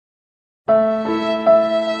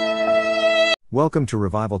Welcome to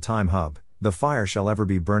Revival Time Hub. The fire shall ever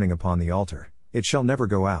be burning upon the altar. It shall never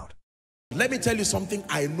go out. Let me tell you something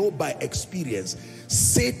I know by experience.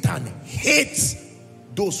 Satan hates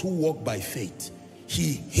those who walk by faith.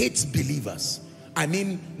 He hates believers. I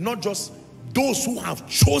mean, not just those who have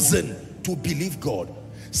chosen to believe God.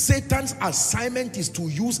 Satan's assignment is to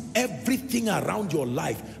use everything around your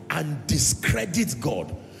life and discredit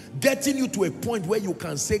God. Getting you to a point where you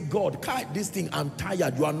can say, God, this thing, I'm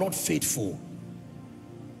tired. You are not faithful.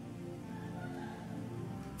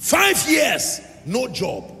 5 years, no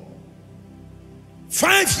job.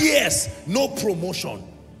 5 years, no promotion.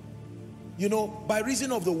 You know, by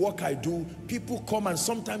reason of the work I do, people come and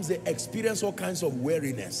sometimes they experience all kinds of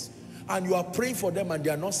weariness. And you are praying for them and they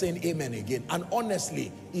are not saying amen again. And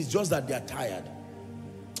honestly, it's just that they are tired.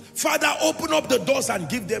 Father, open up the doors and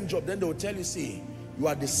give them job. Then they will tell you, see, you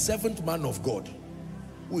are the 7th man of God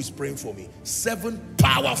who is praying for me. 7th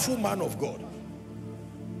powerful man of God.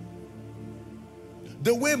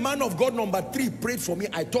 The way man of God number 3 prayed for me,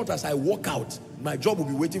 I thought as I walk out, my job will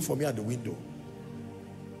be waiting for me at the window.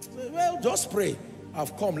 Well, just pray.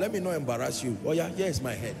 I've come. Let me not embarrass you. Oh yeah, here's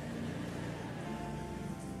my head.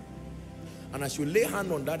 And as you lay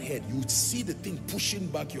hand on that head, you see the thing pushing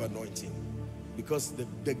back your anointing. Because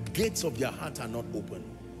the gates of your heart are not open.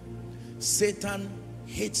 Satan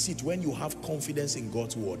hates it when you have confidence in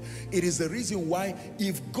God's word. It is the reason why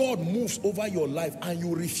if God moves over your life and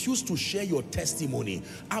you refuse to share your testimony,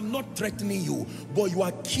 I'm not threatening you, but you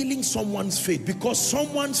are killing someone's faith, because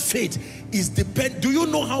someone's faith is dependent. Do you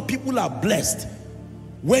know how people are blessed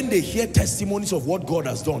when they hear testimonies of what God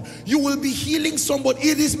has done? You will be healing somebody.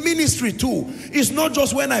 It is ministry too. It's not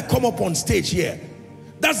just when I come up on stage here.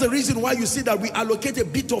 That's the reason why you see that we allocate a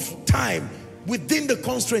bit of time within the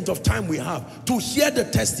constraint of time we have to hear the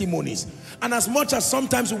testimonies. And as much as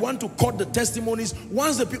sometimes we want to cut the testimonies,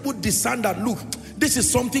 once the people discern that, look, this is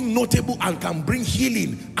something notable and can bring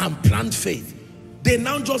healing and plant faith, they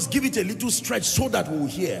now just give it a little stretch so that we'll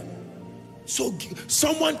hear. So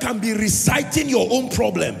someone can be reciting your own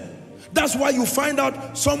problem. That's why you find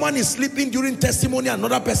out someone is sleeping during testimony,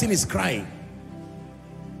 another person is crying.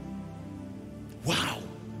 Wow.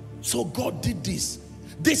 So God did this.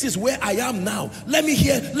 This is where I am now. Let me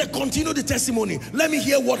hear, let's continue the testimony. Let me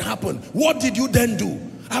hear what happened. What did you then do?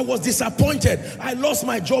 I was disappointed. I lost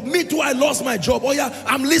my job. Me too, I lost my job. Oh yeah,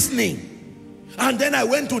 I'm listening. And then I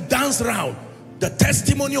went to dance round. The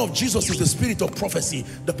testimony of Jesus is the spirit of prophecy.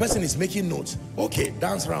 The person is making notes. Okay,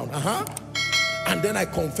 dance round. And then I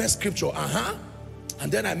confessed scripture.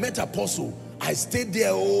 And then I met Apostle. I stayed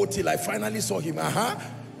there till I finally saw him.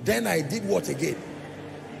 Then I did what again?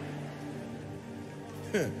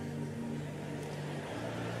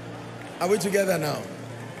 Are we together now?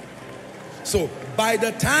 So by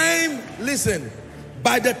the time, listen,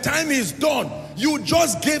 by the time he's done, you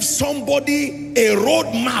just gave somebody a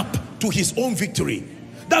roadmap to his own victory.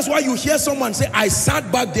 That's why you hear someone say, I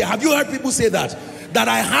sat back there. Have you heard people say that? That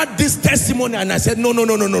I had this testimony and I said, no.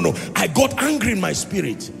 I got angry in my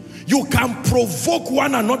spirit. You can provoke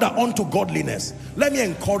one another unto godliness. Let me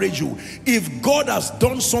encourage you. If God has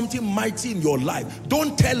done something mighty in your life,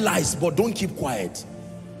 don't tell lies, but don't keep quiet.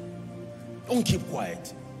 Don't keep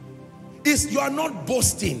quiet. You are not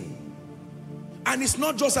boasting. And it's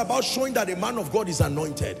not just about showing that a man of God is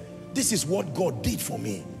anointed. This is what God did for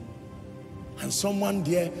me. And someone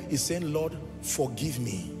there is saying, Lord, forgive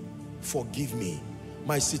me. Forgive me.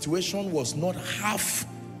 My situation was not half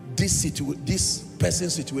this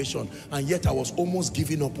person's situation, and yet I was almost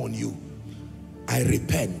giving up on you. I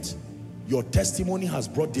repent. Your testimony has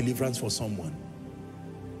brought deliverance for someone.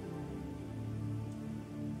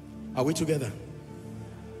 Are we together?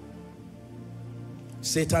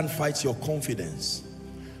 Satan fights your confidence.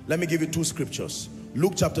 Let me give you 2 scriptures.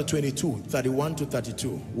 Luke chapter 22, 31 to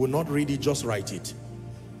 32. We'll not read it, just write it.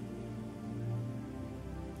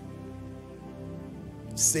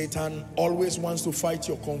 Satan always wants to fight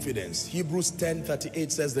your confidence. Hebrews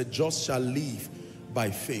 10:38 says the just shall live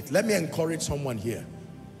by faith. Let me encourage someone here.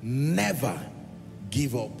 Never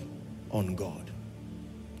give up on God.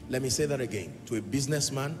 Let me say that again. To a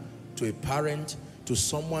businessman, to a parent, to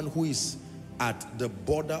someone who is at the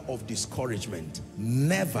border of discouragement,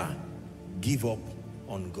 never give up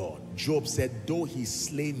on God. Job said, though he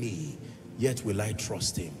slay me, yet will I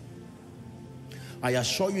trust him. I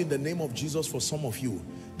assure you in the name of Jesus, for some of you,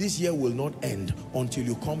 this year will not end until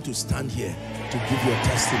you come to stand here to give your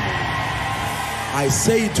testimony. I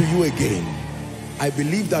say it to you again. I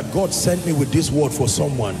believe that God sent me with this word for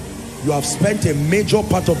someone. You have spent a major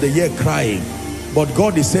part of the year crying, but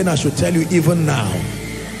God is saying I should tell you even now,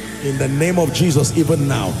 in the name of Jesus, even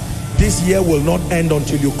now, This year will not end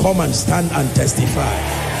until you come and stand and testify.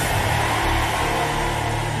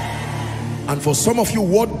 And for some of you,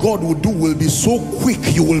 what God will do will be so quick,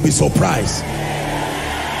 you will be surprised.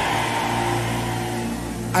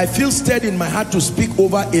 I feel stirred in my heart to speak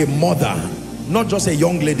over a mother, not just a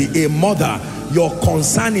young lady, a mother. Your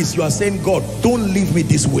concern is you are saying, God, don't leave me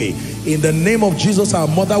this way. In the name of Jesus, our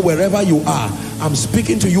mother, wherever you are, I'm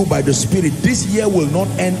speaking to you by the Spirit. This year will not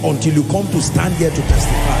end until you come to stand here to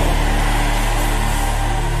testify.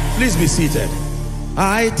 Please be seated.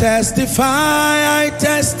 I testify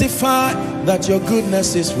that your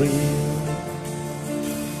goodness is real.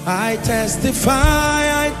 I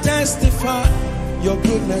testify, your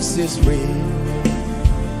goodness is real.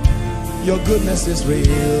 Your goodness is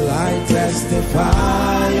real. I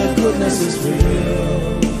testify, your goodness is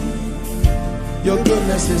real. Your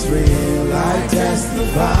goodness is real. I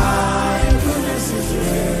testify, your goodness is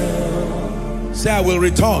real. Say, I will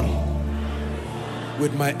return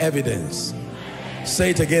with my evidence. Say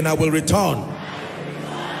it again, I will return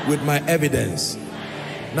with my evidence.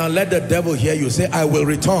 Now let the devil hear you. Say, I will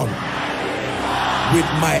return with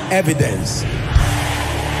my evidence.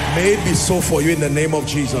 May it be so for you in the name of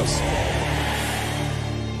Jesus.